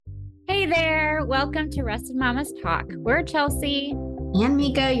Hey there. Welcome to Rested Mamas Talk. We're Chelsea and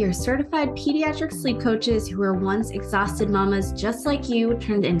Mika, your certified pediatric sleep coaches who were once exhausted mamas just like you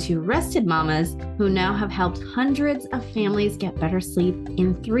turned into rested mamas who now have helped hundreds of families get better sleep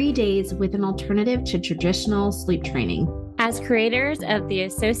in 3 days with an alternative to traditional sleep training. As creators of the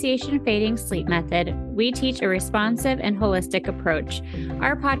Association Fading Sleep Method, we teach a responsive and holistic approach.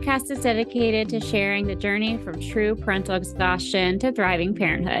 Our podcast is dedicated to sharing the journey from true parental exhaustion to thriving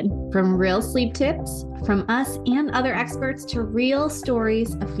parenthood. From real sleep tips from us and other experts to real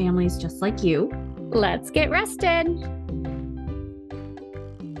stories of families just like you. Let's get rested.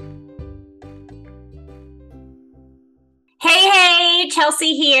 Hey,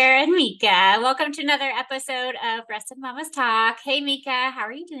 Chelsea here and Mika. Welcome to another episode of Rested Mamas Talk. Hey, Mika, how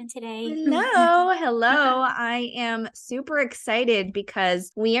are you doing today? Hello. I am super excited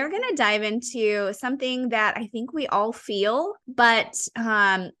because we are going to dive into something that I think we all feel, but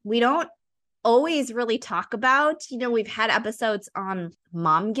we don't always really talk about. We've had episodes on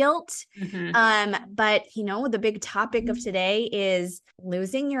mom guilt, but the big topic of today is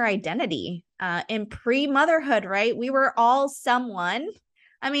losing your identity in pre-motherhood, right? We were all someone.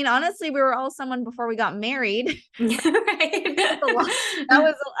 I mean, honestly, we were all someone before we got married. Right.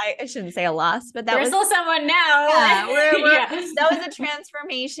 I shouldn't say a loss, but we're still someone now. Yeah, that was a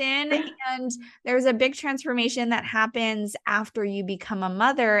transformation. And there's a big transformation that happens after you become a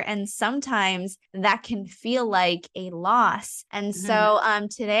mother. And sometimes that can feel like a loss. And so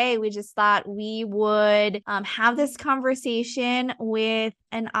today we just thought we would have this conversation with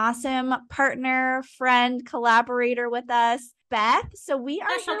an awesome partner, friend, collaborator with us, Beth. So we are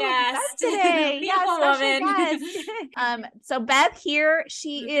special here guest with Beth today. Beautiful woman. So Beth here,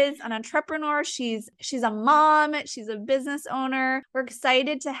 she is an entrepreneur. She's a mom. She's a business owner. We're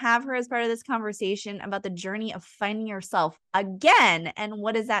excited to have her as part of this conversation about the journey of finding yourself again and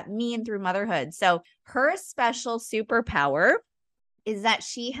what does that mean through motherhood. So her special superpower is that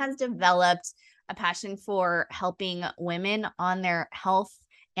she has developed a passion for helping women on their health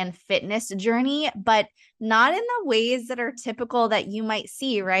and fitness journey, but not in the ways that are typical that you might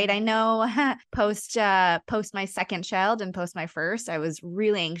see, right? I know post my second child and post my first, I was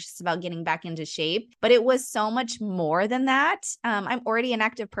really anxious about getting back into shape, but it was so much more than that. I'm already an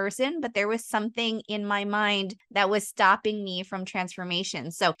active person, but there was something in my mind that was stopping me from transformation.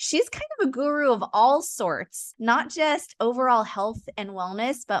 So she's kind of a guru of all sorts, not just overall health and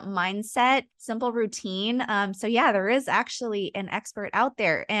wellness, but mindset, simple routine. So yeah, there is actually an expert out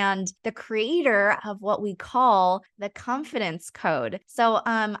there and the creator of what we call the confidence code. So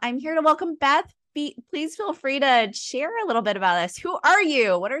I'm here to welcome Beth. Please feel free to share a little bit about this. Who are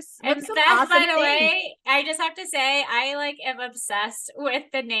you? What are some Beth, awesome by the things? way, I just have to say, I am obsessed with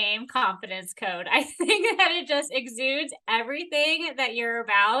the name confidence code. I think that it just exudes everything that you're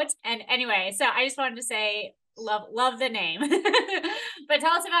about. And anyway, so I just wanted to say, love the name. But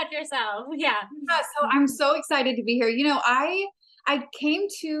tell us about yourself. Yeah. So I'm so excited to be here. I came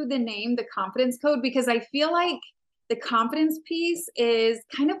to the name, the confidence code, because I feel like the confidence piece is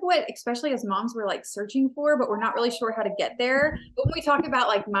kind of what, especially as moms, we're like searching for, but we're not really sure how to get there. But when we talk about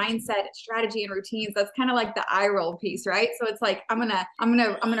like mindset, strategy, and routines, that's kind of like the eye roll piece, right? So it's like, I'm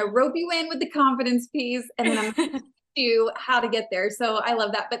gonna rope you in with the confidence piece, and then I'm gonna teach you how to get there. So I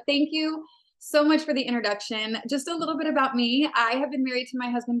love that. But thank you so much for the introduction. Just a little bit about me. I have been married to my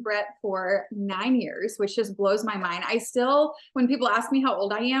husband, Brett, for 9 years, which just blows my mind. I still, when people ask me how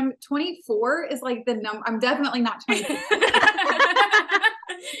old I am, 24 is like the number. I'm definitely not 24.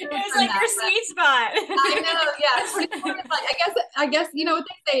 It was like your sweet spot. I know, yeah. 24 is like, I guess, you know what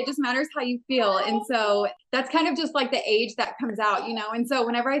they say, it just matters how you feel. And so that's kind of just like the age that comes out, And so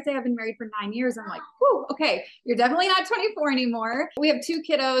whenever I say I've been married for 9 years, I'm like, whew, okay, you're definitely not 24 anymore. We have 2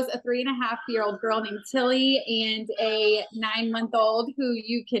 kiddos, a 3.5-year-old girl named Tilly and a 9-month-old who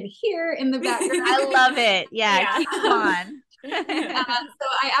you can hear in the background. I love it. Yeah. Keep on. So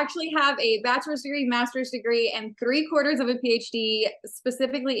I actually have a bachelor's degree, master's degree, and 3/4 of a PhD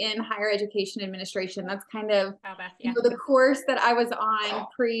specifically in higher education administration. That's kind of the course that I was on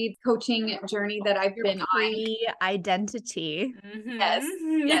pre-coaching journey that I've been on. Pre-identity. Yes,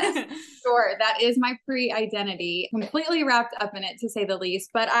 sure. That is my pre-identity, completely wrapped up in it, to say the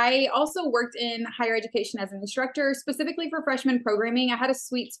least. But I also worked in higher education as an instructor, specifically for freshman programming. I had a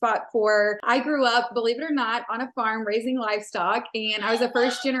sweet spot I grew up, believe it or not, on a farm raising livestock. livestock, and I was a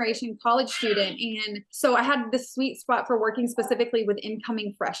first generation college student. And so I had this sweet spot for working specifically with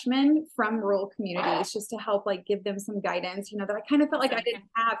incoming freshmen from rural communities, just to help like give them some guidance, that I kind of felt like I didn't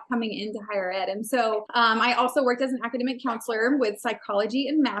have coming into higher ed. And so I also worked as an academic counselor with psychology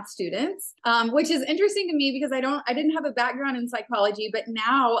and math students, which is interesting to me because I didn't have a background in psychology, but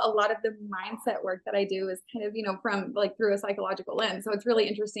now a lot of the mindset work that I do is kind of, from like through a psychological lens. So it's really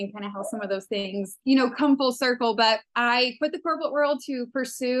interesting kind of how some of those things, come full circle. But I quit the corporate world to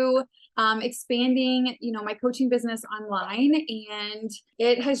pursue expanding, my coaching business online. And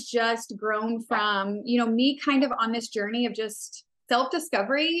it has just grown from, me kind of on this journey of just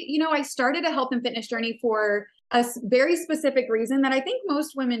self-discovery. I started a health and fitness journey for a very specific reason that I think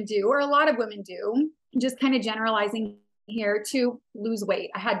most women do, or a lot of women do, just kind of generalizing here, to lose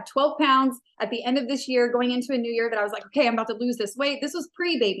weight. I had 12 pounds at the end of this year, going into a new year, that I was like, okay, I'm about to lose this weight. This was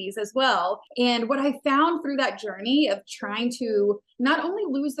pre-babies as well. And what I found through that journey of trying to not only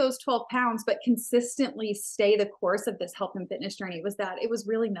lose those 12 pounds, but consistently stay the course of this health and fitness journey, was that it was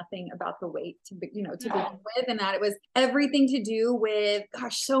really nothing about the weight to begin with, and that it was everything to do with,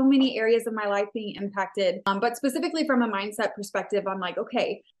 so many areas of my life being impacted. But specifically from a mindset perspective, I'm like,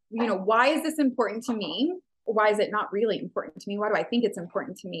 okay, why is this important to me? Why is it not really important to me? Why do I think it's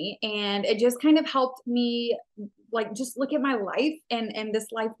important to me? And it just kind of helped me like just look at my life and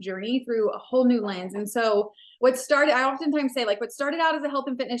this life journey through a whole new lens. And so I oftentimes say, like, what started out as a health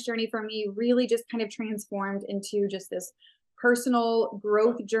and fitness journey for me really just kind of transformed into just this personal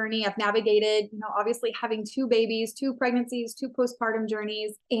growth journey. I've navigated, obviously having 2 babies, 2 pregnancies, 2 postpartum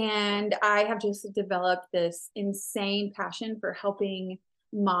journeys. And I have just developed this insane passion for helping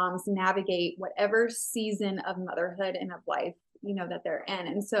moms navigate whatever season of motherhood and of life, that they're in.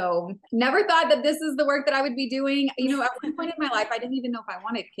 And so never thought that this is the work that I would be doing. At one point in my life, I didn't even know if I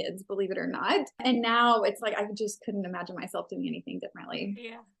wanted kids, believe it or not. And now it's like, I just couldn't imagine myself doing anything differently.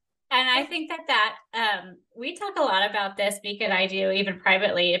 Yeah. And I think that we talk a lot about this, Mika and I do, even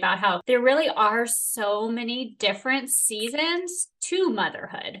privately, about how there really are so many different seasons to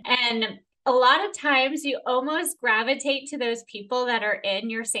motherhood. And a lot of times you almost gravitate to those people that are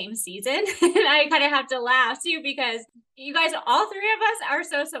in your same season. And I kind of have to laugh too, because you guys, all 3 of us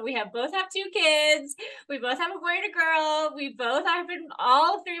are so we both have 2 kids. We both have a boy and a girl.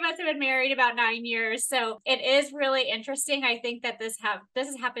 All 3 of us have been married about 9 years. So it is really interesting. I think that this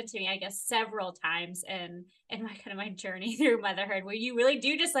has happened to me, I guess, several times in my journey through motherhood, where you really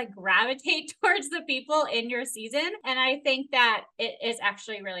do just like gravitate towards the people in your season. And I think that it is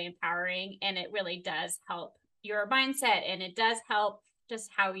actually really empowering, and it really does help your mindset, and it does help just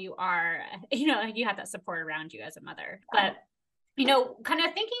how you are, you have that support around you as a mother. But, kind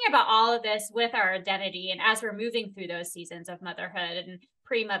of thinking about all of this with our identity, and as we're moving through those seasons of motherhood and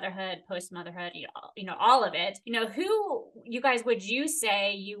pre-motherhood, post-motherhood, all of it, who you guys would you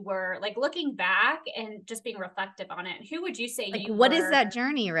say you were, like, looking back and just being reflective on it? Who would you say like, you what were, is that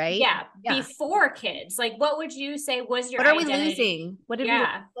journey, right? Yeah, before kids? Like, what would you say was your What are identity? we losing? What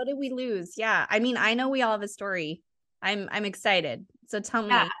did we lose? Yeah. I mean, I know we all have a story. I'm excited. So tell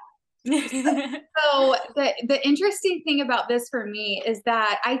me. So the interesting thing about this for me is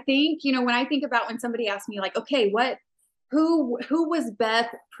that I think, when I think about when somebody asks me like, okay, who was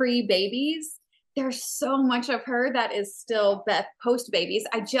Beth pre-babies? There's so much of her that is still Beth post-babies.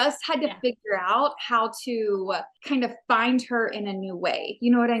 I just had to figure out how to kind of find her in a new way.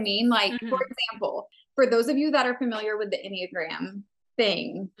 You know what I mean? Like, for example, for those of you that are familiar with the Enneagram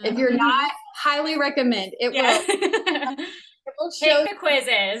thing, if you're not, highly recommend it. It will show take the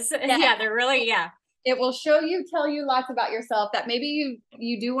quizzes. Yeah, they're really, it will tell you lots about yourself that maybe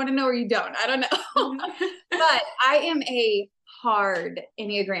you do want to know or you don't. I don't know. But I am a hard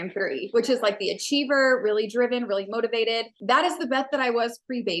Enneagram 3, which is like the achiever, really driven, really motivated. That is the Beth that I was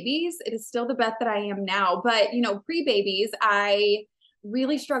pre-babies. It is still the Beth that I am now. But, pre-babies, I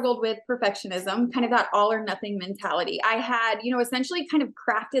really struggled with perfectionism, kind of that all or nothing mentality. I had, essentially kind of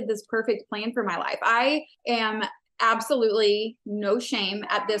crafted this perfect plan for my life. I am absolutely, no shame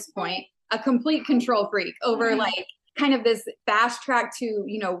at this point, a complete control freak over like kind of this fast track to,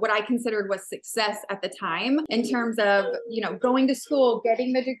 what I considered was success at the time, in terms of, going to school,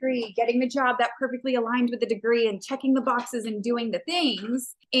 getting the degree, getting the job that perfectly aligned with the degree, and checking the boxes and doing the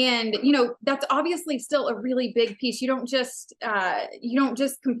things. And, that's obviously still a really big piece. You don't just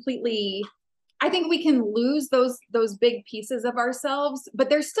completely, I think we can lose those big pieces of ourselves, but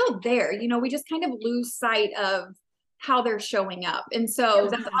they're still there. We just kind of lose sight of how they're showing up. And so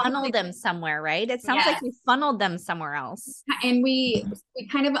that's funneled them somewhere, right? It sounds like Yes. you funneled them somewhere else. and we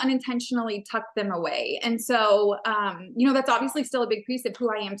kind of unintentionally tucked them away. And so, you know, that's obviously still a big piece of who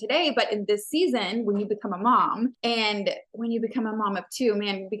I am today. But in this season, when you become a mom, and when you become a mom of two,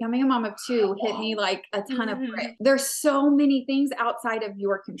 man, becoming a mom of two hit me like a ton of brick. There's so many things outside of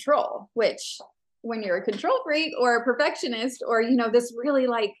your control, which when you're a control freak or a perfectionist, or, you know, this really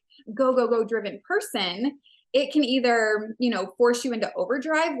like go driven person, it can either, you know, force you into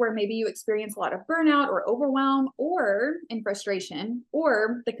overdrive where maybe you experience a lot of burnout or overwhelm or in frustration,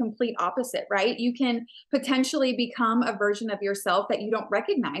 or the complete opposite, right? You can potentially become a version of yourself that you don't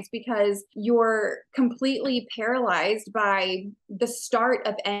recognize because you're completely paralyzed by the start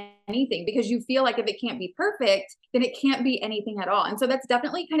of anything, because you feel like if it can't be perfect, then it can't be anything at all. And so that's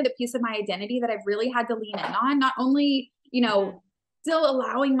definitely kind of the piece of my identity that I've really had to lean in on, not only, you know, still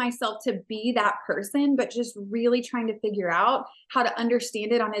allowing myself to be that person, but just really trying to figure out how to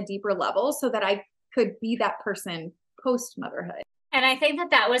understand it on a deeper level so that I could be that person post motherhood. And I think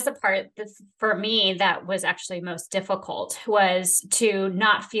that was the part that for me that was actually most difficult, was to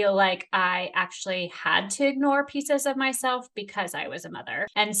not feel like I actually had to ignore pieces of myself because I was a mother.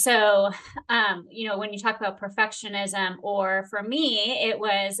 And so, you know, when you talk about perfectionism, or for me, it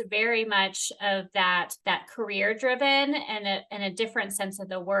was very much of that career driven and a different sense of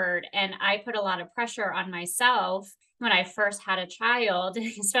the word. And I put a lot of pressure on myself when I first had a child,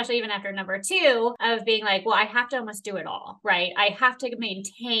 especially even after number two, of being like, well, I have to almost do it all, right? I have to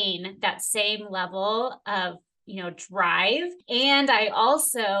maintain that same level of, you know, drive. And I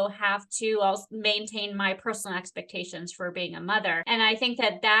also have to maintain my personal expectations for being a mother. And I think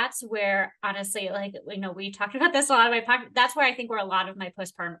that that's where, honestly, like, you know, we talked about this a lot of my podcast. That's where I think where a lot of my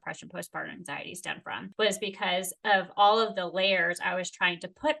postpartum depression, postpartum anxiety stemmed from, was because of all of the layers I was trying to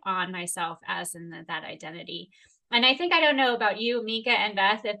put on myself as in that identity. And I think, I don't know about you, Mika and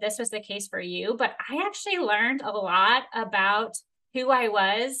Beth, if this was the case for you, but I actually learned a lot about who I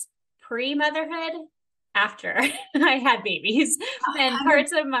was pre-motherhood after I had babies, and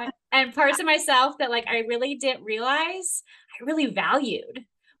parts of myself that like I really didn't realize I really valued.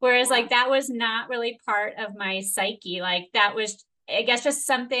 Whereas like that was not really part of my psyche. Like that was, I guess, just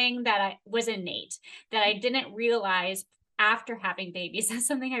something that was innate that I didn't realize after having babies. That's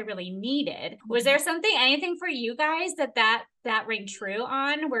something I really needed. Was there anything for you guys that rang true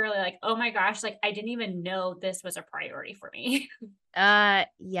on, where like, oh my gosh, like I didn't even know this was a priority for me?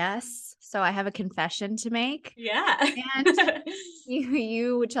 Yes. So I have a confession to make. Yeah. And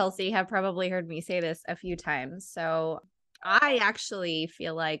you, Chelsea, have probably heard me say this a few times. So I actually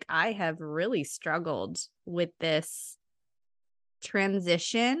feel like I have really struggled with this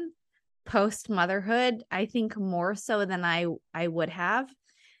transition post motherhood. I think more so than I would have.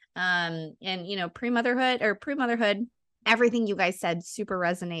 And you know, pre-motherhood, everything you guys said super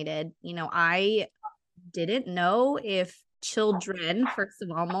resonated. You know, I didn't know if children, first of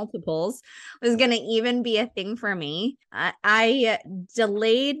all, multiples, was going to even be a thing for me. I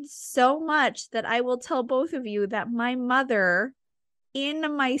delayed so much that I will tell both of you that my mother in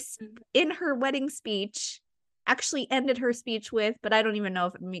her wedding speech actually ended her speech with, but I don't even know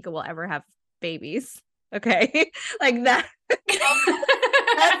if Mika will ever have babies. Okay. Like that.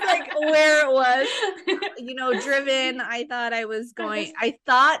 That's like where it was, you know, driven. I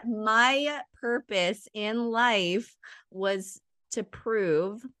thought my purpose in life was to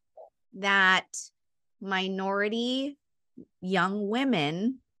prove that minority young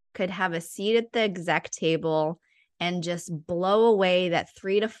women could have a seat at the exec table and just blow away that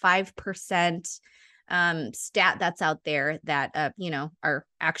 3 to 5% stat that's out there that you know, are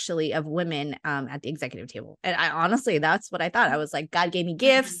actually of women at the executive table. And I honestly, that's what I thought. I was like, God gave me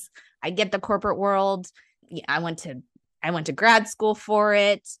gifts. I get the corporate world. I went to grad school for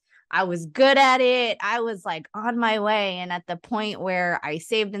it. I was good at it. I was like on my way. And at the point where I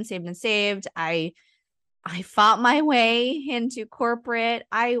saved and saved and saved, I fought my way into corporate.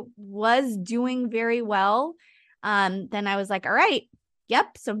 I was doing very well. Then I was like, all right,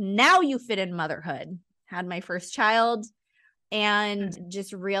 yep. So now you fit in motherhood. Had my first child and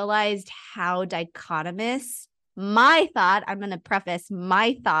just realized how dichotomous I'm going to preface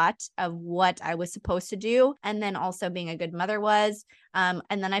my thought of what I was supposed to do, and then also being a good mother was. And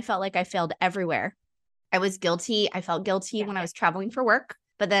then I felt like I failed everywhere. I was guilty. I felt guilty when I was traveling for work,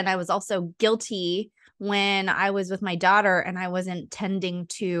 but then I was also guilty when I was with my daughter and I wasn't tending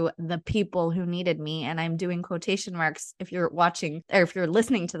to the people who needed me. And I'm doing quotation marks if you're watching or if you're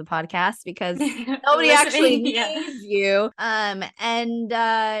listening to the podcast, because nobody actually needs you. And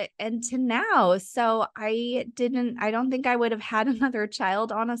to now. So I don't think I would have had another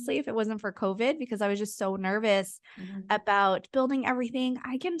child, honestly, if it wasn't for COVID, because I was just so nervous about building everything.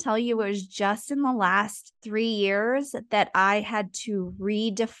 I can tell you it was just in the last 3 years that I had to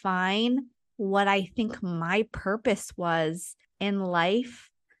redefine what I think my purpose was in life,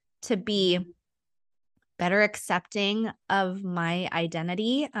 to be better accepting of my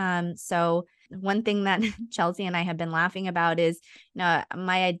identity. So one thing that Chelsea and I have been laughing about is, my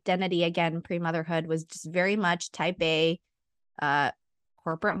identity, again, pre-motherhood, was just very much type A,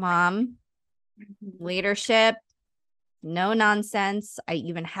 corporate mom, leadership, no nonsense. I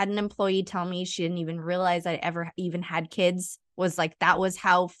even had an employee tell me she didn't even realize I ever even had kids. Was like, that was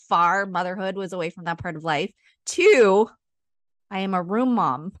how far motherhood was away from that part of life. 2, I am a room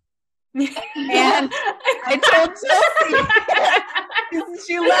mom. And I told Chelsea,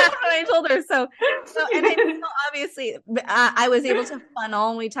 she laughed when I told her. So and I obviously I was able to funnel.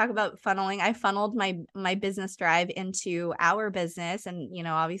 When we talk about funneling, I funneled my business drive into our business, and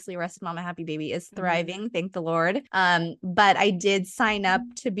obviously Rested Mama Happy Baby is thriving, thank the Lord. But I did sign up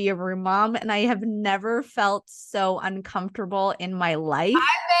to be a room mom, and I have never felt so uncomfortable in my life. I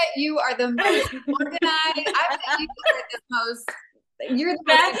bet you are the most organized. I bet you are the most. You're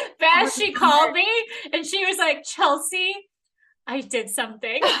the Beth, she called me and she was like, Chelsea, I did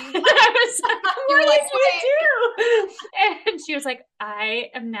something. I was like, what did you do? And she was like, I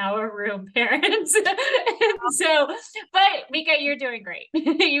am now a room parent. And so, but Mika, you're doing great.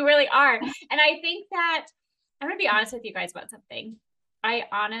 You really are. And I think that I'm going to be honest with you guys about something. I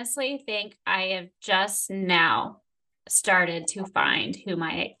honestly think I have just now started to find who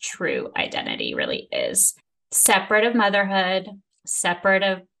my true identity really is. Separate of motherhood, separate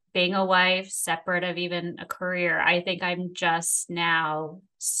of being a wife, separate of even a career. I think I'm just now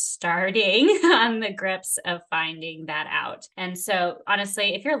starting on the grips of finding that out. And so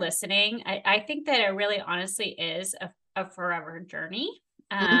honestly, if you're listening, I think that it really honestly is a forever journey.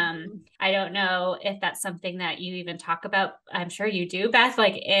 I don't know if that's something that you even talk about. I'm sure you do, Beth,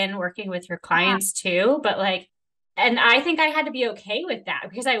 like in working with your clients too, but like, and I think I had to be okay with that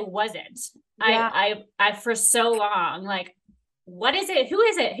because I wasn't. I for so long, like, what is it? Who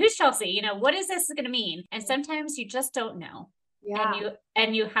is it? Who's Chelsea? What is this going to mean? And sometimes you just don't know. Yeah.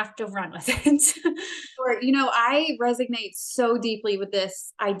 And you have to run with it. Or, I resonate so deeply with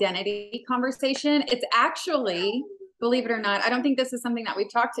this identity conversation. It's actually, believe it or not, I don't think this is something that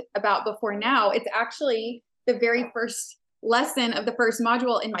we've talked about before now. It's actually the very first lesson of the first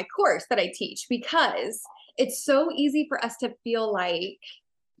module in my course that I teach, because it's so easy for us to feel like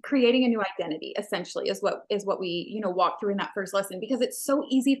creating a new identity essentially is what we walk through in that first lesson, because it's so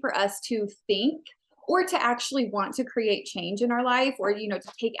easy for us to think or to actually want to create change in our life, or to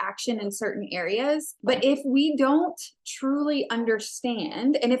take action in certain areas. But if we don't truly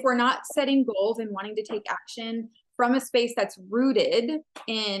understand, and if we're not setting goals and wanting to take action from a space that's rooted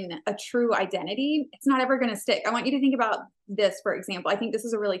in a true identity, it's not ever going to stick. I want you to think about this, for example. I think this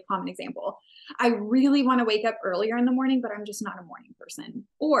is a really common example. I really want to wake up earlier in the morning, but I'm just not a morning person.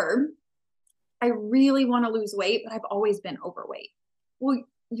 Or I really want to lose weight, but I've always been overweight. Well,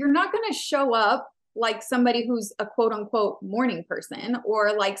 you're not going to show up like somebody who's a quote unquote morning person,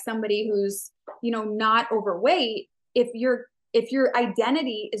 or like somebody who's, not overweight, if your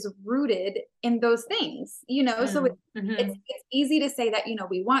identity is rooted in those things, so it's easy to say that,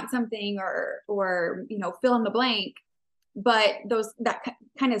 we want something or fill in the blank, but that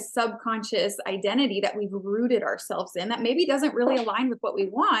kind of subconscious identity that we've rooted ourselves in that maybe doesn't really align with what we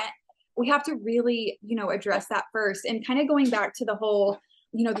want, we have to really, address that first. And kind of going back to the whole,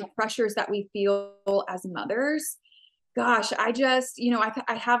 the pressures that we feel as mothers. Gosh, I just,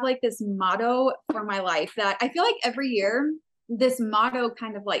 I have like this motto for my life that I feel like every year this motto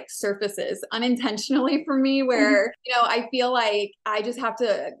kind of like surfaces unintentionally for me, where, I feel like I just have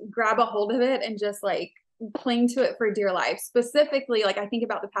to grab a hold of it and just like cling to it for dear life. Specifically, like I think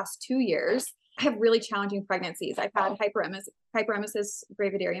about the past 2 years, I have really challenging pregnancies. I've had hyperemesis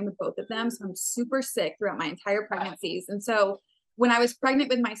gravidarum with both of them. So I'm super sick throughout my entire pregnancies. And so when I was pregnant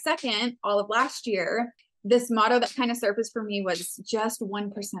with my second, all of last year, this motto that kind of surfaced for me was just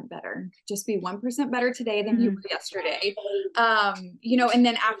 1% better. Just be 1% better today than you were yesterday. And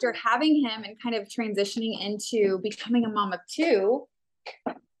then after having him and kind of transitioning into becoming a mom of 2,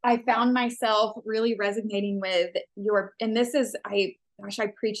 I found myself really resonating with and this is, I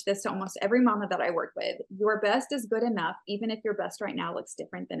preach this to almost every mama that I work with. Your best is good enough, even if your best right now looks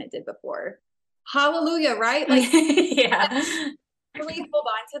different than it did before. hallelujah, right? Like Yeah. really hold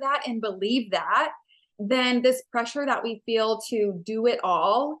on to that and believe that, then this pressure that we feel to do it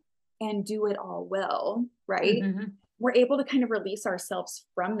all and do it all well, right? Mm-hmm. We're able to kind of release ourselves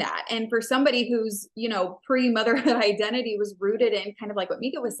from that. And for somebody who's, pre-motherhood identity was rooted in kind of like what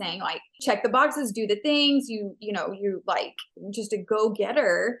Mika was saying, like check the boxes, do the things, you like just a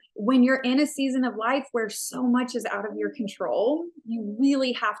go-getter. When you're in a season of life where so much is out of your control, you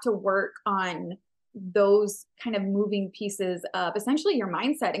really have to work on those kind of moving pieces of essentially your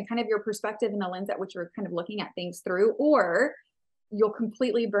mindset and kind of your perspective and the lens at which you're kind of looking at things through, or you'll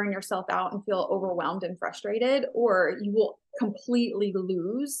completely burn yourself out and feel overwhelmed and frustrated, or you will completely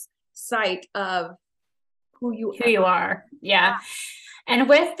lose sight of who you are. Yeah. And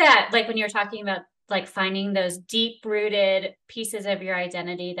with that, like when you're talking about like finding those deep rooted pieces of your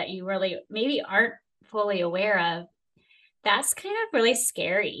identity that you really maybe aren't fully aware of, that's kind of really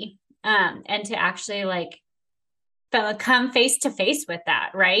scary. And to actually like come face to face with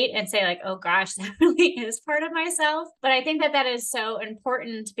that, right? And say like, oh gosh, that really is part of myself. But I think that that is so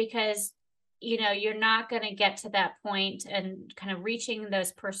important because, you're not going to get to that point and kind of reaching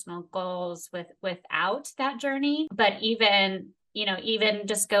those personal goals without that journey. But even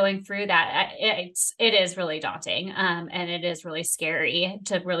just going through that, it is really daunting. And it is really scary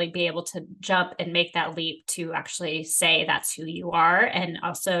to really be able to jump and make that leap to actually say that's who you are, and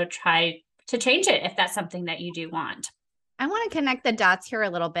also try to change it if that's something that you do want. I want to connect the dots here a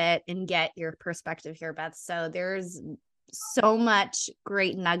little bit and get your perspective here, Beth. So there's so much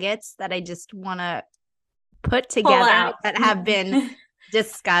great nuggets that I just want to put together that have been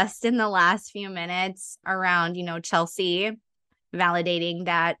discussed in the last few minutes around, Chelsea validating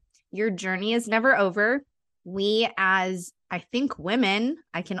that your journey is never over. We, as I think women,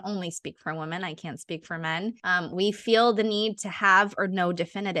 I can only speak for women, I can't speak for men. We feel the need to have or know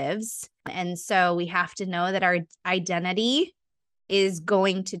definitives. And so we have to know that our identity is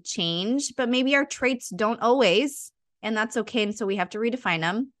going to change, but maybe our traits don't always, and that's okay. And so we have to redefine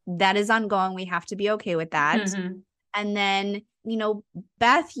them. That is ongoing. We have to be okay with that. Mm-hmm. And then,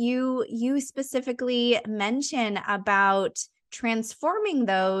 Beth, you specifically mention about transforming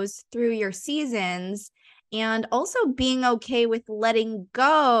those through your seasons, and also being okay with letting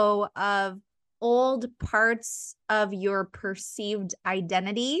go of old parts of your perceived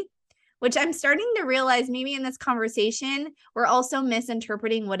identity, which I'm starting to realize maybe in this conversation, we're also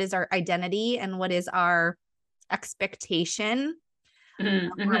misinterpreting what is our identity and what is our expectation,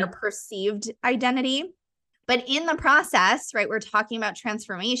 or our perceived identity. But in the process, right, we're talking about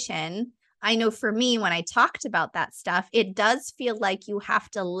transformation. I know for me, when I talked about that stuff, it does feel like you have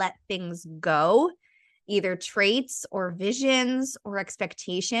to let things go, either traits or visions or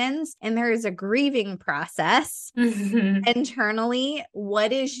expectations. And there is a grieving process internally.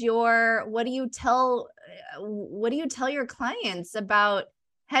 What do you tell your clients about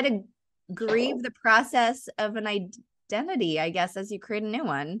how to grieve the process of an identity, I guess, as you create a new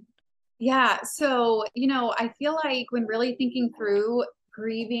one? Yeah. So, I feel like when really thinking through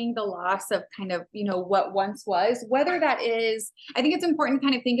grieving the loss of kind of, what once was, whether that is, I think it's important to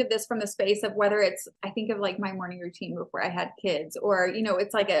kind of think of this from the space of whether it's, I think of like my morning routine before I had kids, or,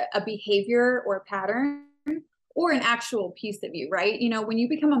 it's like a behavior or a pattern or an actual piece of you, right? When you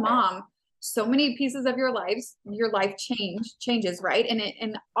become a mom, so many pieces of your life changes, right?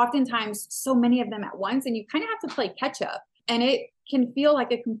 And oftentimes so many of them at once, and you kind of have to play catch up. And it can feel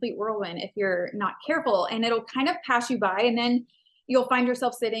like a complete whirlwind if you're not careful, and it'll kind of pass you by. And then you'll find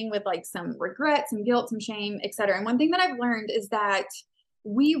yourself sitting with like some regret, some guilt, some shame, etc. And one thing that I've learned is that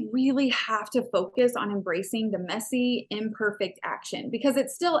we really have to focus on embracing the messy, imperfect action, because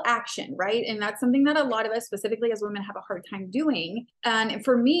it's still action, right? And that's something that a lot of us, specifically as women, have a hard time doing. And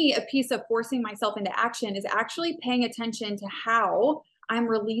for me, a piece of forcing myself into action is actually paying attention to how I'm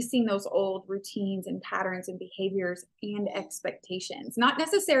releasing those old routines and patterns and behaviors and expectations, not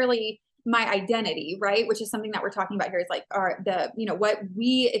necessarily my identity, right? Which is something that we're talking about here, is like what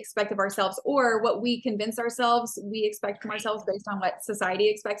we expect of ourselves, or what we convince ourselves we expect from ourselves based on what society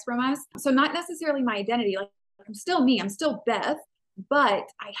expects from us. So not necessarily my identity. Like, I'm still me, I'm still Beth, but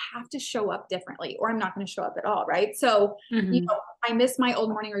I have to show up differently, or I'm not going to show up at all, right? So, I miss my old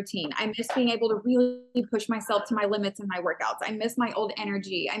morning routine. I miss being able to really push myself to my limits in my workouts. I miss my old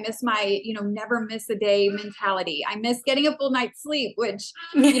energy. I miss my, never miss a day mentality. I miss getting a full night's sleep, which,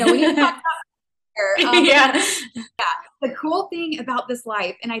 we need to talk about yeah. The cool thing about this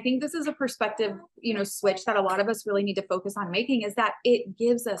life, and I think this is a perspective, switch that a lot of us really need to focus on making, is that it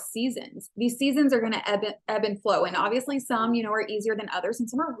gives us seasons. These seasons are going to ebb and flow. And obviously some, are easier than others, and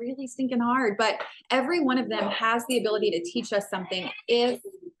some are really stinking hard, but every one of them has the ability to teach us something if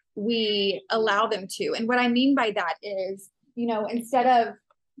we allow them to. And what I mean by that is, instead of,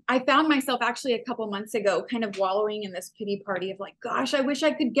 I found myself actually a couple months ago kind of wallowing in this pity party of like, gosh, I wish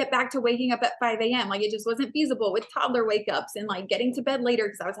I could get back to waking up at 5 a.m. Like it just wasn't feasible with toddler wake ups and like getting to bed later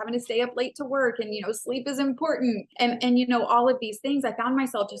because I was having to stay up late to work, and, sleep is important. And, all of these things, I found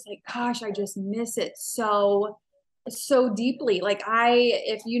myself just like, gosh, I just miss it so deeply. Like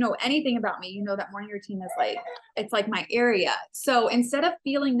if you know anything about me, that morning routine is like, it's like my area. So instead of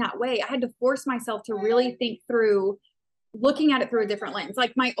feeling that way, I had to force myself to really think through looking at it through a different lens.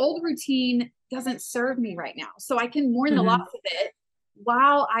 Like my old routine doesn't serve me right now. So I can mourn the loss of it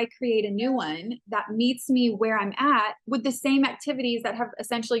while I create a new one that meets me where I'm at with the same activities that have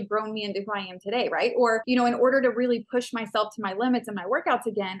essentially grown me into who I am today. Right. Or, in order to really push myself to my limits and my workouts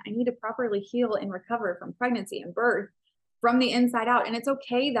again, I need to properly heal and recover from pregnancy and birth from the inside out. And it's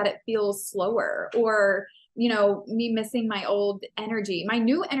okay that it feels slower, or me missing my old energy. My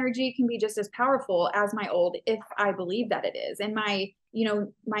new energy can be just as powerful as my old, if I believe that it is. And my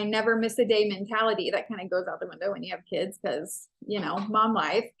never miss a day mentality that kind of goes out the window when you have kids, because, mom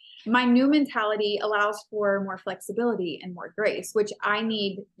life. My new mentality allows for more flexibility and more grace, which I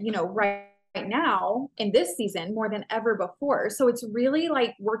need, right now in this season more than ever before. So it's really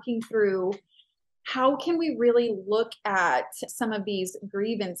like working through, how can we really look at some of these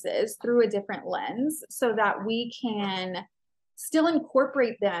grievances through a different lens so that we can still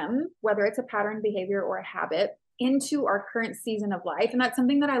incorporate them, whether it's a pattern behavior or a habit, into our current season of life. And that's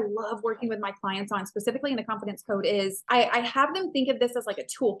something that I love working with my clients on, specifically in the confidence code, is I have them think of this as like a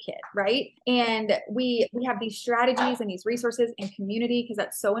toolkit, right? And we have these strategies and these resources and community, because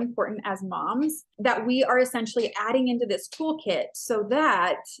that's so important as moms, that we are essentially adding into this toolkit so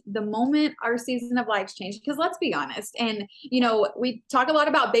that the moment our season of lives change, because let's be honest, and we talk a lot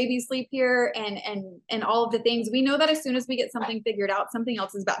about baby sleep here and all of the things. We know that as soon as we get something figured out, something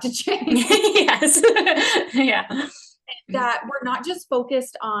else is about to change. Yes. Yeah. That we're not just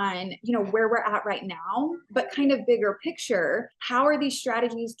focused on, where we're at right now, but kind of bigger picture. How are these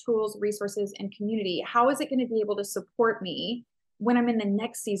strategies, tools, resources, and community? How is it going to be able to support me when I'm in the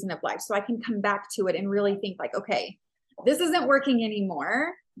next season of life? So I can come back to it and really think like, okay, this isn't working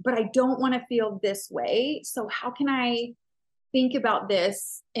anymore, but I don't want to feel this way. So how can I think about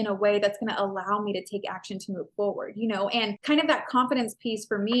this in a way that's going to allow me to take action to move forward, and kind of that confidence piece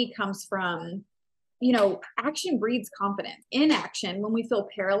for me comes from, action breeds confidence. Inaction, when we feel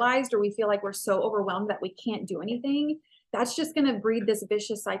paralyzed or we feel like we're so overwhelmed that we can't do anything, that's just going to breed this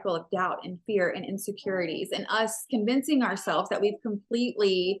vicious cycle of doubt and fear and insecurities, and us convincing ourselves that we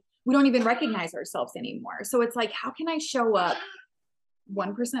don't even recognize ourselves anymore. So it's like, how can I show up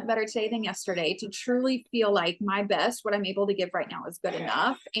 1% better today than yesterday to truly feel like my best, what I'm able to give right now is good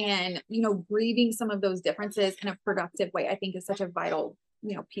enough? And, grieving some of those differences in a productive way, I think is such a vital,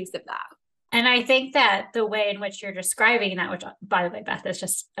 piece of that. And I think that the way in which you're describing that, which by the way, Beth, is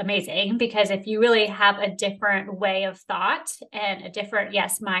just amazing, because if you really have a different way of thought and a different,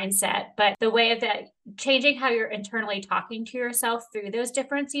 mindset, but the way of that, changing how you're internally talking to yourself through those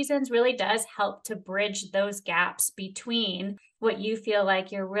different seasons really does help to bridge those gaps between what you feel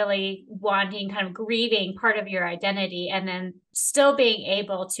like you're really wanting, kind of grieving part of your identity, and then still being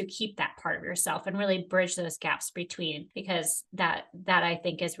able to keep that part of yourself and really bridge those gaps between, because that I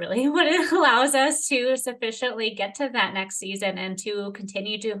think is really what it allows us to sufficiently get to that next season and to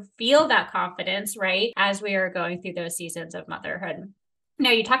continue to feel that confidence, right, as we are going through those seasons of motherhood. Now,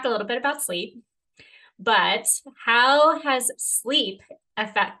 you talked a little bit about sleep, but how has sleep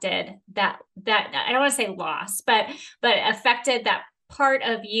affected that I don't want to say loss, but affected that part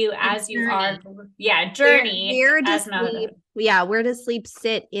of you as you are journey where as does sleep, where does sleep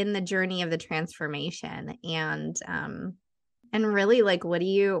sit in the journey of the transformation? And really, like, what are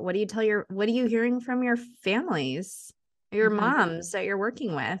you hearing from your families, your moms that you're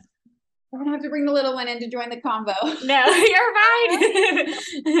working with? We're gonna have to bring the little one in to join the convo. No, you're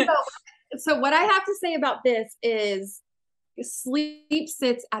fine. So what I have to say about this is sleep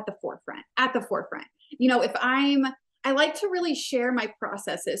sits at the forefront. I like to really share my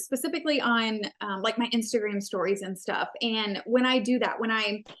processes, specifically on like my Instagram stories and stuff. And when I do that, when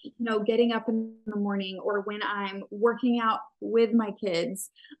I'm, getting up in the morning, or when I'm working out with my kids,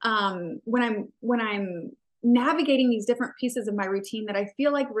 when I'm navigating these different pieces of my routine that I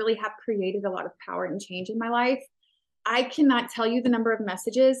feel like really have created a lot of power and change in my life, I cannot tell you the number of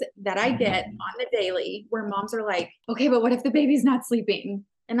messages that I get on the daily where moms are like, okay, but what if the baby's not sleeping?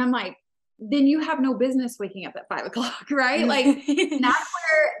 And I'm like, then you have no business waking up at 5 o'clock, right? Like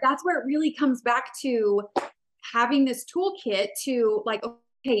that's where it really comes back to having this toolkit to like,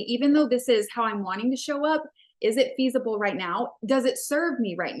 okay, even though this is how I'm wanting to show up, is it feasible right now? Does it serve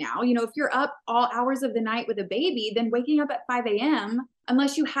me right now? You know, if you're up all hours of the night with a baby, then waking up at 5 a.m.,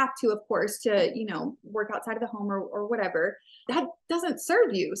 unless you have to, of course, to, you know, work outside of the home or whatever, that doesn't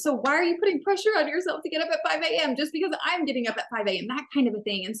serve you. So why are you putting pressure on yourself to get up at 5 a.m. just because I'm getting up at 5 a.m., that kind of a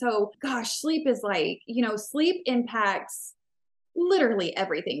thing. And so, gosh, sleep is like, you know, sleep impacts literally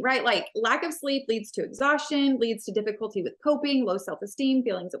everything, right? Like lack of sleep leads to exhaustion, leads to difficulty with coping, low self-esteem,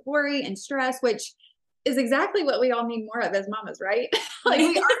 feelings of worry and stress, which is exactly what we all need more of as mamas, right? Like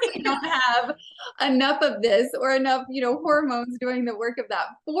we already don't have enough of this or enough, you know, hormones doing the work of that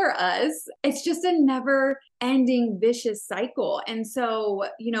for us. It's just a never ending vicious cycle. And so,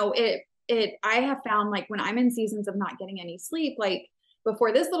 you know, I have found like when I'm in seasons of not getting any sleep, like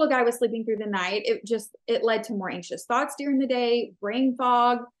before this little guy was sleeping through the night, it led to more anxious thoughts during the day, brain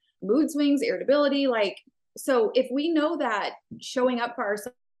fog, mood swings, irritability. Like, so if we know that showing up for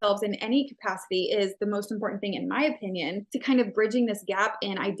ourselves in any capacity is the most important thing, in my opinion, to kind of bridging this gap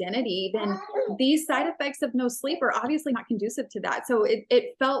in identity, then these side effects of no sleep are obviously not conducive to that. So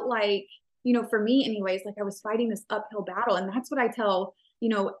it felt like, you know, for me anyways, like I was fighting this uphill battle. And that's what I tell, you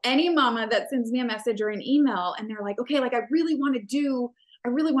know, any mama that sends me a message or an email and they're like, okay, like I really want to do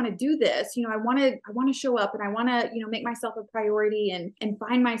this. You know, I want to show up and I want to, you know, make myself a priority and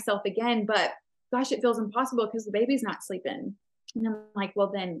find myself again. But gosh, it feels impossible because the baby's not sleeping. And I'm like,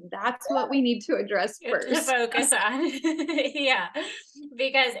 well, then that's what we need to address first. To focus on. Yeah,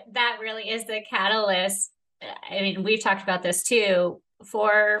 because that really is the catalyst. I mean, we've talked about this too,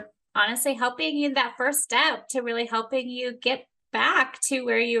 for honestly helping you that first step to really helping you get back to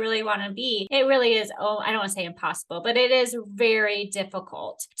where you really want to be. It really is, I don't want to say impossible, but it is very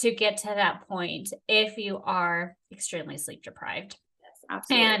difficult to get to that point if you are extremely sleep deprived. Yes,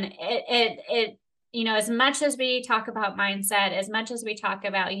 absolutely. And it you know, as much as we talk about mindset, as much as we talk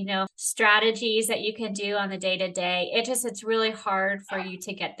about, you know, strategies that you can do on the day to day, it's really hard for you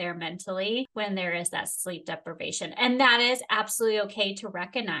to get there mentally when there is that sleep deprivation. And that is absolutely okay to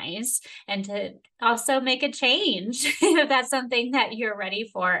recognize and to also make a change if that's something that you're ready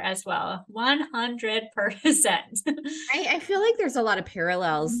for as well. 100%. I feel like there's a lot of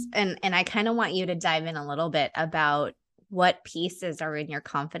parallels, and I kind of want you to dive in a little bit about what pieces are in your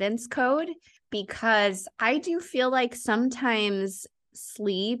confidence code, because I do feel like sometimes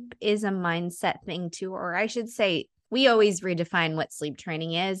sleep is a mindset thing too, or I should say we always redefine what sleep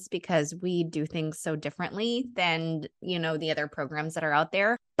training is because we do things so differently than, you know, the other programs that are out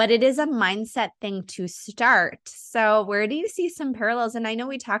there, but it is a mindset thing to start. So where do you see some parallels? And I know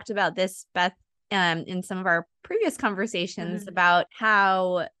we talked about this, Beth, in some of our previous conversations about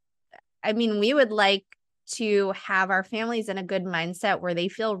how, I mean, we would like to have our families in a good mindset where they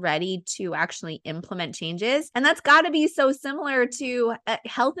feel ready to actually implement changes. And that's got to be so similar to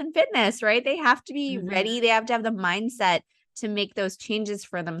health and fitness, right? They have to be ready. They have to have the mindset to make those changes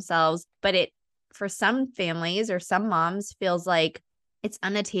for themselves. But for some families or some moms feels like it's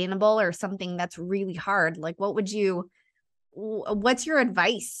unattainable or something that's really hard. Like, what's your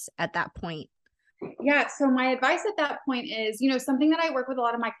advice at that point? Yeah. So my advice at that point is, you know, something that I work with a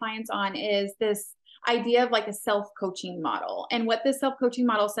lot of my clients on is this idea of like a self-coaching model. And what this self-coaching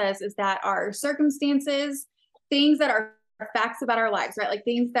model says is that our circumstances, things that are facts about our lives, right? Like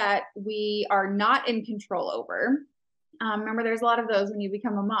things that we are not in control over. Remember, there's a lot of those when you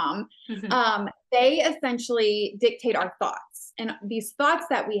become a mom. They essentially dictate our thoughts. And these thoughts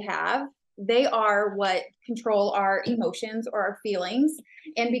that we have, they are what control our emotions or our feelings.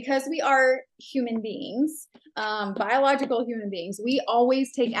 And because we are human beings, biological human beings, we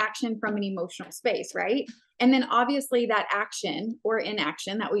always take action from an emotional space, right? And then obviously that action or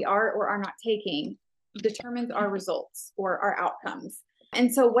inaction that we are or are not taking determines our results or our outcomes.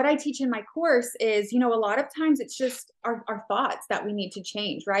 And so what I teach in my course is, you know, a lot of times it's just our thoughts that we need to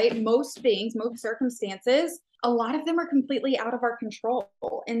change, right? Most things, most circumstances, a lot of them are completely out of our control.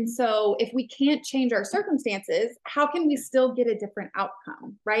 And so if we can't change our circumstances, how can we still get a different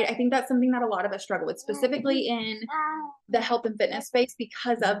outcome, right? I think that's something that a lot of us struggle with, specifically in the health and fitness space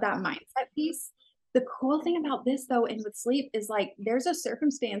because of that mindset piece. The cool thing about this though, and with sleep is like, there's a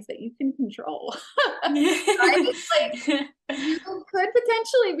circumstance that you can control. Right? Like you could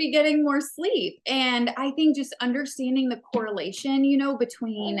potentially be getting more sleep. And I think just understanding the correlation, you know,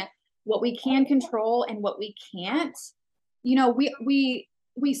 between what we can control and what we can't, you know, we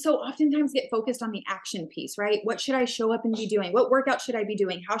so oftentimes get focused on the action piece, right? What should I show up and be doing? What workout should I be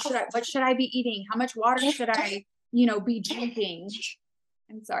doing? What should I be eating? How much water should I, you know, be drinking?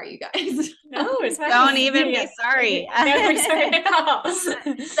 I'm sorry, you guys. No, it's fine. Don't even be sorry. Never sorry at all.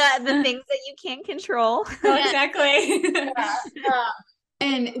 The things that you can't control. Well, exactly.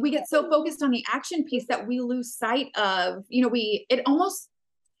 And we get so focused on the action piece that we lose sight of, we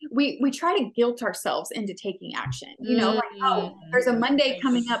try to guilt ourselves into taking action, like, oh, there's a Monday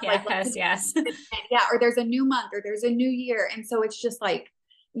coming up, like, yes. yeah, or there's a new month, or there's a new year. And so it's just like,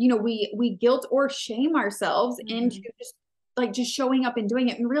 we guilt or shame ourselves into just showing up and doing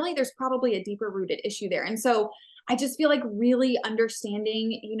it. And really, there's probably a deeper rooted issue there. And so I just feel like really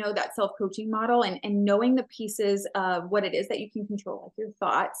understanding, that self-coaching model and knowing the pieces of what it is that you can control, like your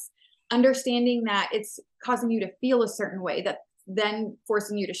thoughts, understanding that it's causing you to feel a certain way that then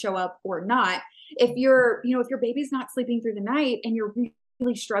forcing you to show up or not. If your baby's not sleeping through the night and you're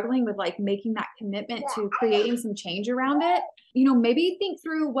really struggling with like making that commitment to creating some change around it, maybe think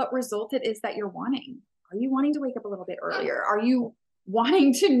through what result it is that you're wanting. Are you wanting to wake up a little bit earlier? Are you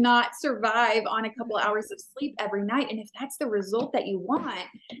wanting to not survive on a couple hours of sleep every night? And if that's the result that you want,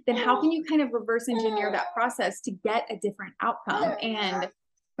 then how can you kind of reverse engineer that process to get a different outcome? And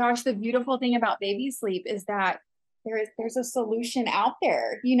gosh, the beautiful thing about baby sleep is that there's a solution out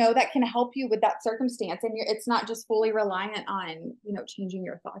there, that can help you with that circumstance. And it's not just fully reliant on, changing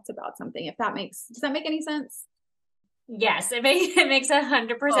your thoughts about something. Does that make any sense? Yes, it makes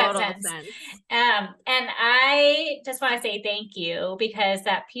 100% sense. And I just want to say thank you, because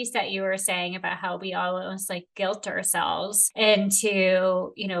that piece that you were saying about how we almost like guilt ourselves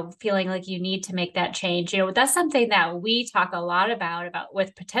into, feeling like you need to make that change. That's something that we talk a lot about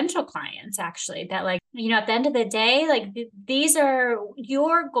with potential clients, actually, that like, at the end of the day, like these are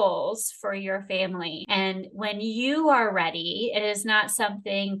your goals for your family. And when you are ready, it is not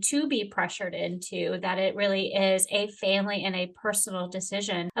something to be pressured into, that it really is a family and a personal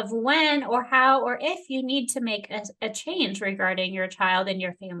decision of when or how or if you need to make a change regarding your child and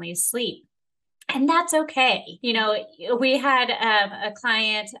your family's sleep. And that's okay. We had a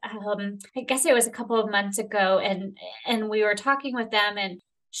client, I guess it was a couple of months ago, and we were talking with them, and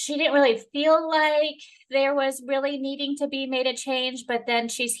she didn't really feel like there was really needing to be made a change, but then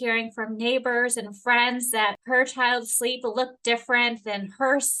she's hearing from neighbors and friends that her child's sleep looked different than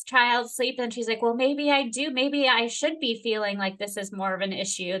her child's sleep. And she's like, well, maybe I should be feeling like this is more of an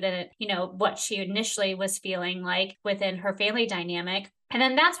issue than, what she initially was feeling like within her family dynamic. And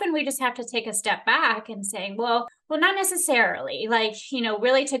then that's when we just have to take a step back and saying, well, not necessarily, like,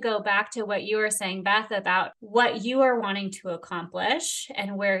 really to go back to what you were saying, Beth, about what you are wanting to accomplish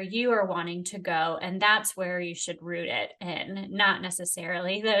and where you are wanting to go. And that's where you should root it in, not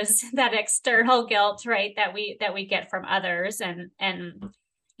necessarily that external guilt, right, that we get from others. And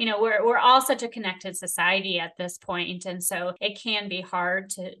we're all such a connected society at this point. And so it can be hard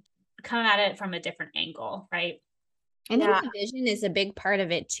to come at it from a different angle, right? I think the vision is a big part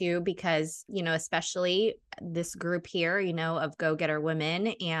of it too, because, especially this group here, of go-getter women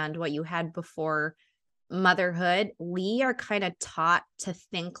and what you had before motherhood, we are kind of taught to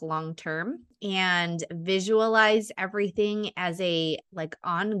think long-term and visualize everything as a like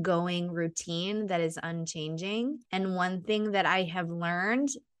ongoing routine that is unchanging. And one thing that I have learned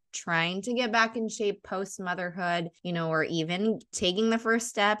trying to get back in shape post motherhood, or even taking the first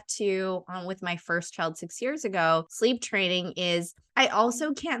step to with my first child 6 years ago, sleep training, is I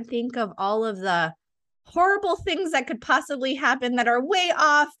also can't think of all of the horrible things that could possibly happen that are way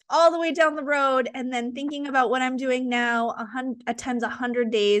off all the way down the road. And then thinking about what I'm doing now, times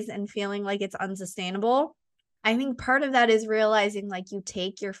 100 days, and feeling like it's unsustainable. I think part of that is realizing like you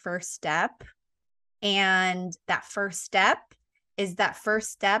take your first step, and that first step is that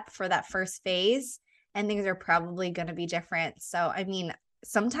first step for that first phase, and things are probably going to be different. So, I mean,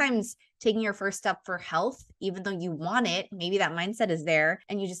 sometimes taking your first step for health, even though you want it, maybe that mindset is there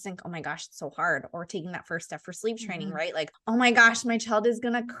and you just think, oh my gosh, it's so hard. Or taking that first step for sleep training, right? Like, oh my gosh, my child is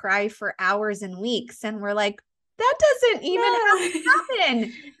going to cry for hours and weeks. And we're like, that doesn't even have to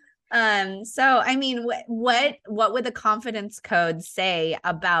happen. So, I mean, what would the confidence code say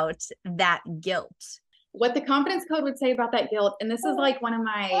about that guilt? What the confidence code would say about that guilt, and this is like one of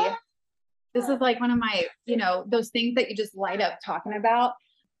my, those things that you just light up talking about.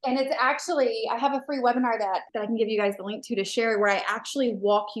 And it's actually, I have a free webinar that I can give you guys the link to share, where I actually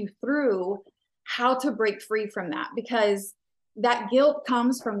walk you through how to break free from that, because that guilt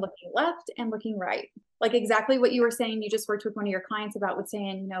comes from looking left and looking right. Like exactly what you were saying, you just worked with one of your clients about, with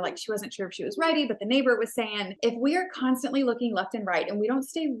saying, like she wasn't sure if she was ready, but the neighbor was saying, if we are constantly looking left and right and we don't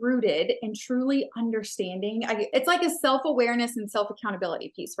stay rooted and truly understanding, it's like a self-awareness and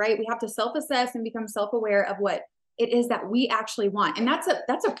self-accountability piece, right? We have to self-assess and become self-aware of what it is that we actually want. And that's a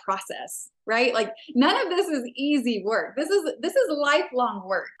process, right? Like none of this is easy work. This is lifelong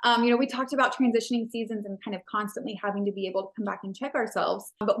work. We talked about transitioning seasons and kind of constantly having to be able to come back and check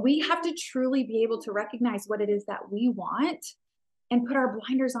ourselves, but we have to truly be able to recognize what it is that we want and put our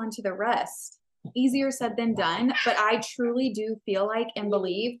blinders on to the rest. Easier said than done, but I truly do feel like and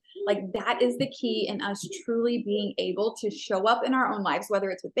believe like that is the key in us truly being able to show up in our own lives, whether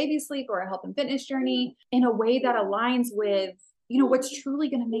it's with baby sleep or a health and fitness journey, in a way that aligns with, you know, what's truly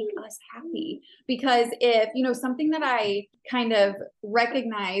going to make us happy. Because if, you know, something that I kind of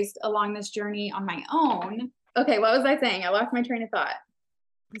recognized along this journey on my own. Okay, what was I saying? I lost my train of thought.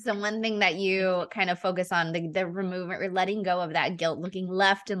 So one thing that you kind of focus on, the removement or letting go of that guilt, looking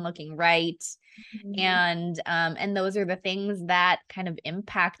left and looking right. And those are the things that kind of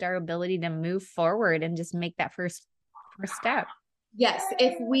impact our ability to move forward and just make that first step. Yes.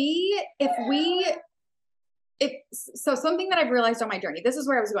 So something that I've realized on my journey, this is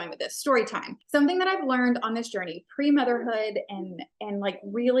where I was going with this story time. Something that I've learned on this journey, pre-motherhood and like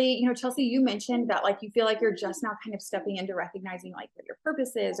really, you know, Chelsea, you mentioned that like you feel like you're just now kind of stepping into recognizing like what your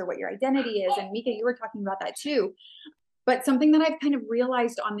purpose is or what your identity is. And Mika, you were talking about that too. But something that I've kind of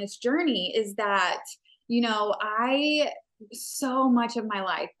realized on this journey is that, you know, so much of my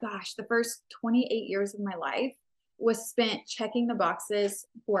life, gosh, the first 28 years of my life was spent checking the boxes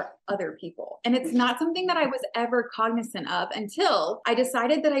for other people. And it's not something that I was ever cognizant of until I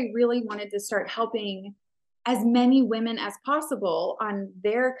decided that I really wanted to start helping as many women as possible on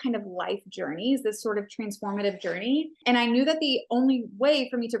their kind of life journeys, this sort of transformative journey. And I knew that the only way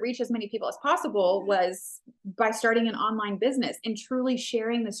for me to reach as many people as possible was by starting an online business and truly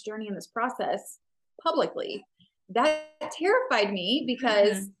sharing this journey and this process publicly. That terrified me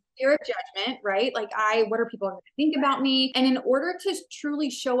because fear of judgment, right? Like what are people going to think about me? And in order to truly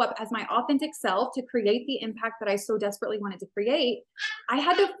show up as my authentic self to create the impact that I so desperately wanted to create, I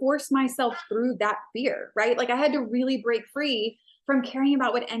had to force myself through that fear, right? Like I had to really break free from caring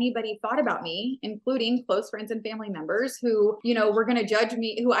about what anybody thought about me, including close friends and family members who, you know, were going to judge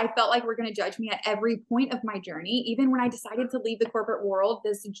me, who I felt like were going to judge me at every point of my journey. Even when I decided to leave the corporate world,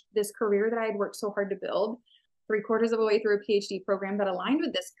 this career that I had worked so hard to build, 3/4 of the way through a PhD program that aligned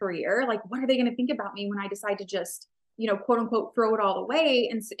with this career. Like, what are they going to think about me when I decide to just, you know, quote unquote, throw it all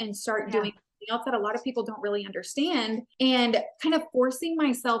away and start doing something else that a lot of people don't really understand, and kind of forcing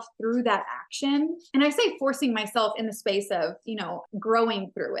myself through that action. And I say forcing myself in the space of, you know,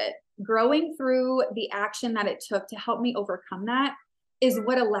 growing through the action that it took to help me overcome that is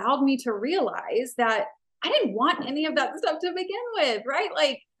what allowed me to realize that I didn't want any of that stuff to begin with, right?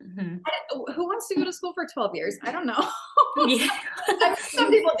 Like, who wants to go to school for 12 years? I don't know. I mean, some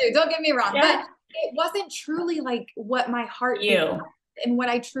people do, don't get me wrong, but it wasn't truly like what my heart did and what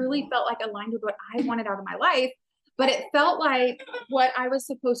I truly felt like aligned with what I wanted out of my life. But it felt like what I was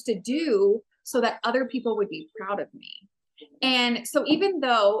supposed to do so that other people would be proud of me. And so even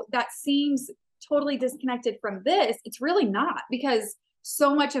though that seems totally disconnected from this, it's really not, because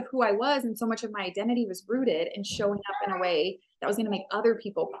so much of who I was and so much of my identity was rooted in showing up in a way that was going to make other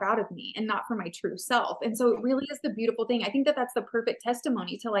people proud of me and not for my true self. And so it really is the beautiful thing. I think that that's the perfect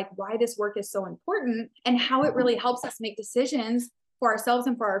testimony to like why this work is so important and how it really helps us make decisions for ourselves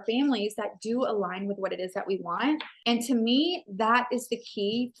and for our families that do align with what it is that we want. And to me, that is the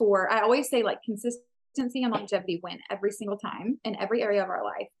key for, I always say like consistency and longevity win every single time in every area of our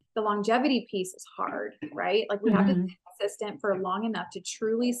life. The longevity piece is hard, right? Like we have to be consistent for long enough to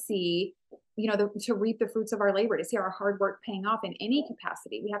truly see, you know, to reap the fruits of our labor, to see our hard work paying off in any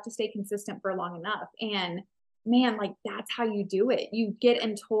capacity. We have to stay consistent for long enough. And man, like that's how you do it. You get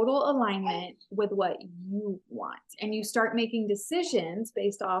in total alignment with what you want and you start making decisions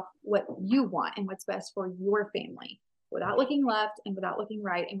based off what you want and what's best for your family, without looking left and without looking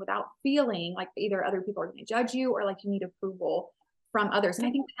right and without feeling like either other people are going to judge you or like you need approval from others. And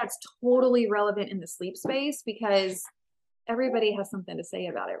I think that's totally relevant in the sleep space because everybody has something to say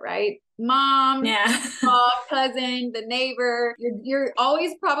about it, right? Mom, cousin, the neighbor, you're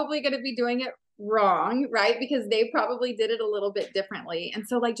always probably going to be doing it wrong, right? Because they probably did it a little bit differently. And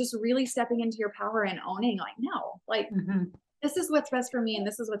so like just really stepping into your power and owning like, no, like this is what's best for me and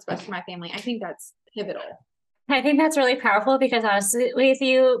this is what's best for my family. I think that's pivotal. I think that's really powerful because honestly with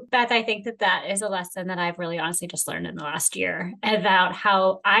you, Beth, I think that that is a lesson that I've really honestly just learned in the last year about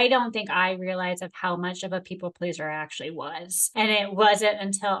how I don't think I realized of how much of a people pleaser I actually was. And it wasn't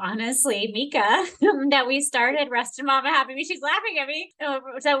until honestly, Mika, that we started Rested Mama Happy Baby. She's laughing at me.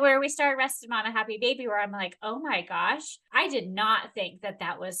 So where we started Rested Mama Happy Baby, where I'm like, oh my gosh, I did not think that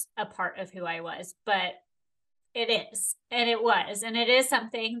that was a part of who I was, but it is. And it was. And it is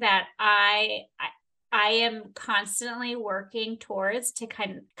something that I am constantly working towards to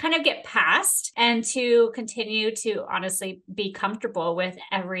kind of get past and to continue to honestly be comfortable with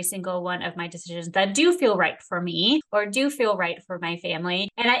every single one of my decisions that do feel right for me or do feel right for my family.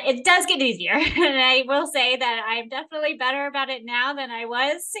 And it does get easier. And I will say that I'm definitely better about it now than I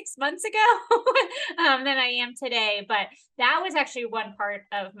was 6 months ago, than I am today. But that was actually one part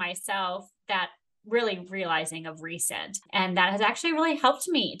of myself that really realizing of recent. And that has actually really helped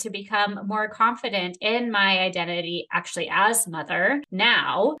me to become more confident in my identity actually as mother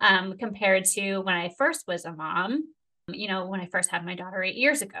now, compared to when I first was a mom. When I first had my daughter 8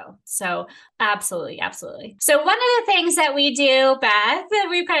 years ago. So absolutely, absolutely. So one of the things that we do, Beth,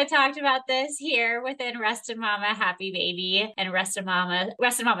 we've kind of talked about this here within Rested Mama, Happy Baby, and Rested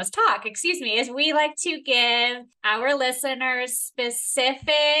Mama's Talk, is we like to give our listeners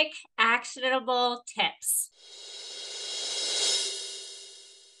specific actionable tips.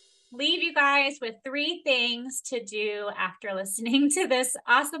 Leave you guys with 3 things to do after listening to this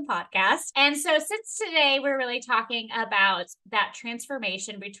awesome podcast. And so since today we're really talking about that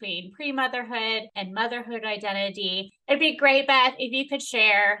transformation between pre-motherhood and motherhood identity, it'd be great, Beth, if you could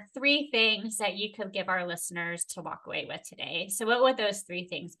share 3 things that you could give our listeners to walk away with today. So what would those 3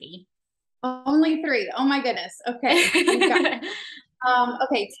 things be? Only 3. Oh my goodness. Okay.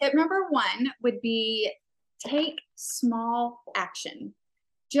 Okay. Tip number 1 would be take small action.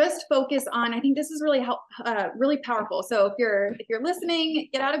 Just focus on, I think this is really really powerful. So if you're listening,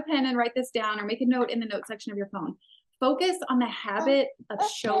 get out a pen and write this down or make a note in the note section of your phone. Focus on the habit of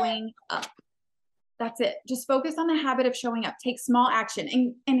showing up. That's it. Just focus on the habit of showing up. Take small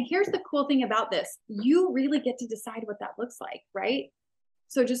action. And here's the cool thing about this. You really get to decide what that looks like, right?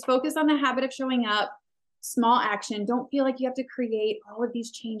 So just focus on the habit of showing up, small action. Don't feel like you have to create all of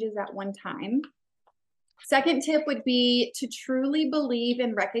these changes at one time. Second tip would be to truly believe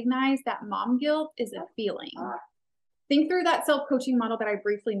and recognize that mom guilt is a feeling. Think through that self-coaching model that I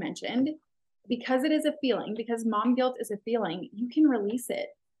briefly mentioned. Because it is a feeling, because mom guilt is a feeling, you can release it.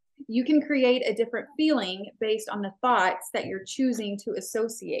 You can create a different feeling based on the thoughts that you're choosing to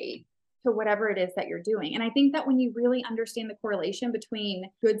associate to whatever it is that you're doing. And I think that when you really understand the correlation between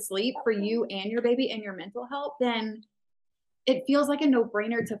good sleep for you and your baby and your mental health, then it feels like a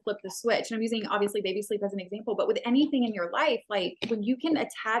no-brainer to flip the switch. And I'm using obviously baby sleep as an example, but with anything in your life, like when you can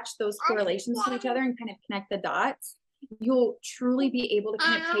attach those correlations to each other and kind of connect the dots, you'll truly be able to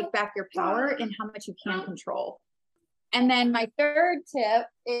kind of take back your power and how much you can control. And then my third tip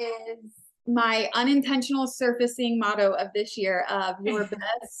is my unintentional surfacing motto of this year of your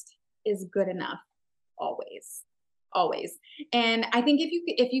best is good enough. Always, always. And I think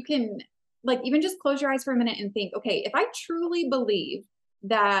if you can, like, even just close your eyes for a minute and think, okay, if I truly believe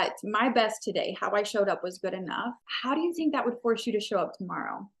that my best today, how I showed up was good enough, how do you think that would force you to show up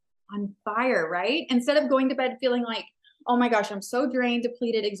tomorrow? On fire, right? Instead of going to bed feeling like, oh my gosh, I'm so drained,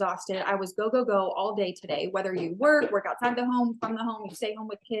 depleted, exhausted. I was go, go, go all day today. Whether you work outside the home, from the home, you stay home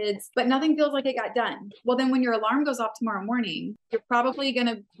with kids, but nothing feels like it got done. Well, then when your alarm goes off tomorrow morning, you're probably going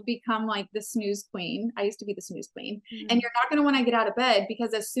to become like the snooze queen. I used to be the snooze queen. And you're not going to want to get out of bed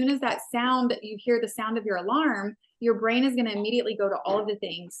because as soon as that sound, you hear the sound of your alarm, your brain is going to immediately go to all of the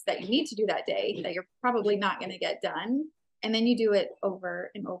things that you need to do that day that you're probably not going to get done. And then you do it over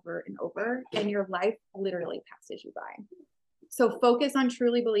and over and over, and your life literally passes you by. So focus on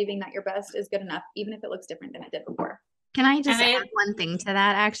truly believing that your best is good enough, even if it looks different than it did before. Can I just add one thing to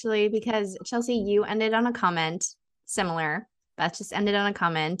that, actually? Because Chelsea, you ended on a comment similar. Beth just ended on a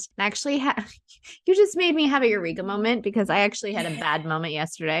comment. And actually, you just made me have a eureka moment because I actually had a bad moment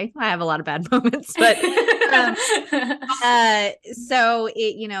yesterday. I have a lot of bad moments, but so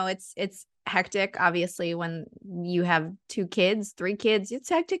it's hectic, obviously, when you have 2 kids, 3 kids. It's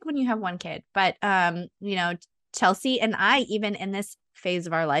hectic when you have 1 kid. But Chelsea and I, even in this phase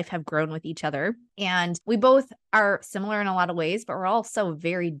of our life, have grown with each other. And we both are similar in a lot of ways, but we're also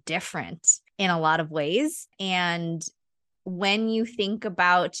very different in a lot of ways. And when you think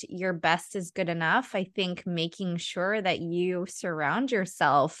about your best is good enough, I think making sure that you surround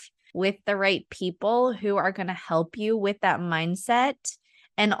yourself with the right people who are going to help you with that mindset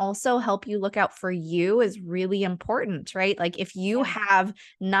and also help you look out for you is really important, right? Like if you have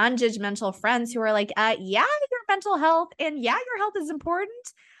non-judgmental friends who are like, yeah, your mental health and yeah, your health is important.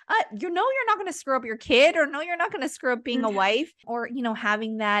 You're not going to screw up your kid, or no, you're not going to screw up being a wife, or,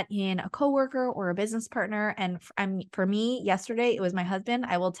 having that in a coworker or a business partner. And for me, yesterday, it was my husband.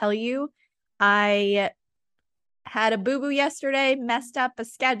 I will tell you, I had a boo-boo yesterday, messed up a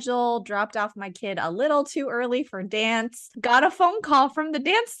schedule, dropped off my kid a little too early for dance, got a phone call from the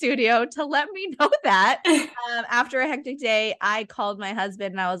dance studio to let me know that. After a hectic day, I called my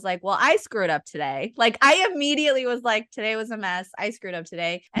husband and I was like, well, I screwed up today. Like, I immediately was like, today was a mess. I screwed up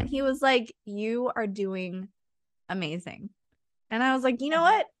today. And he was like, you are doing amazing. And I was like, you know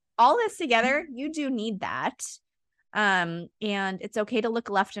what? All this together, you do need that. And it's okay to look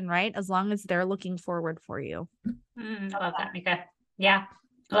left and right as long as they're looking forward for you. I love that, Mika. Yeah,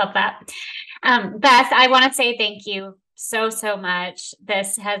 I love that. Beth, I want to say thank you so much.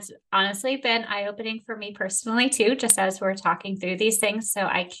 This has honestly been eye-opening for me personally too, just as we're talking through these things. So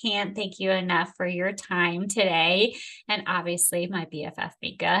I can't thank you enough for your time today. And obviously my BFF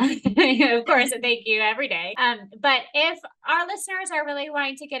Mika, of course, thank you every day. But if our listeners are really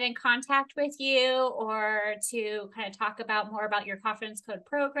wanting to get in contact with you or to kind of talk about more about your Confidence Code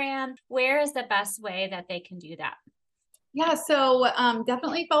program, where is the best way that they can do that? Yeah, so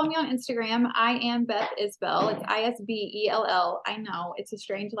definitely follow me on Instagram. I am Beth Isbell. It's Isbell. I know it's a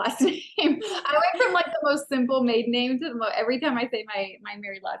strange last name. I went from like the most simple maiden name to every time I say my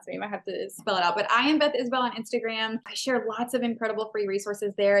married last name, I have to spell it out. But I am Beth Isbell on Instagram. I share lots of incredible free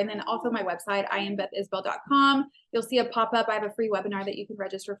resources there. And then also my website, iambethisbell.com. You'll see a pop-up. I have a free webinar that you can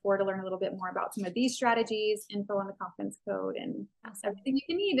register for to learn a little bit more about some of these strategies, info on the Confidence Code, and everything you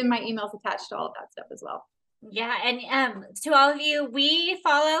can need. And my email's attached to all of that stuff as well. Yeah. And to all of you, we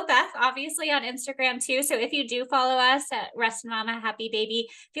follow Beth obviously on Instagram too. So if you do follow us at Rested Mama Happy Baby,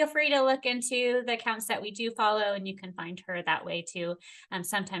 feel free to look into the accounts that we do follow and you can find her that way too.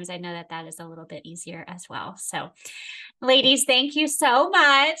 Sometimes I know that is a little bit easier as well. So ladies, thank you so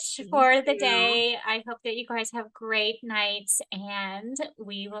much for the day. I hope that you guys have great nights and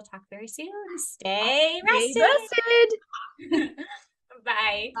we will talk very soon. Stay rested.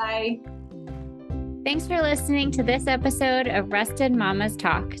 Bye. Bye. Thanks for listening to this episode of Rested Mamas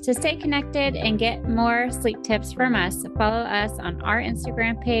Talk. To stay connected and get more sleep tips from us, follow us on our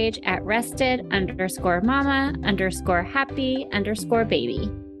Instagram page at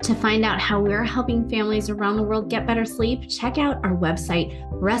rested_mama_happy_baby. To find out how we're helping families around the world get better sleep, check out our website,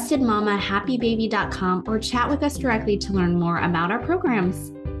 restedmamahappybaby.com, or chat with us directly to learn more about our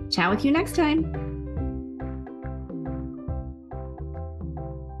programs. Chat with you next time.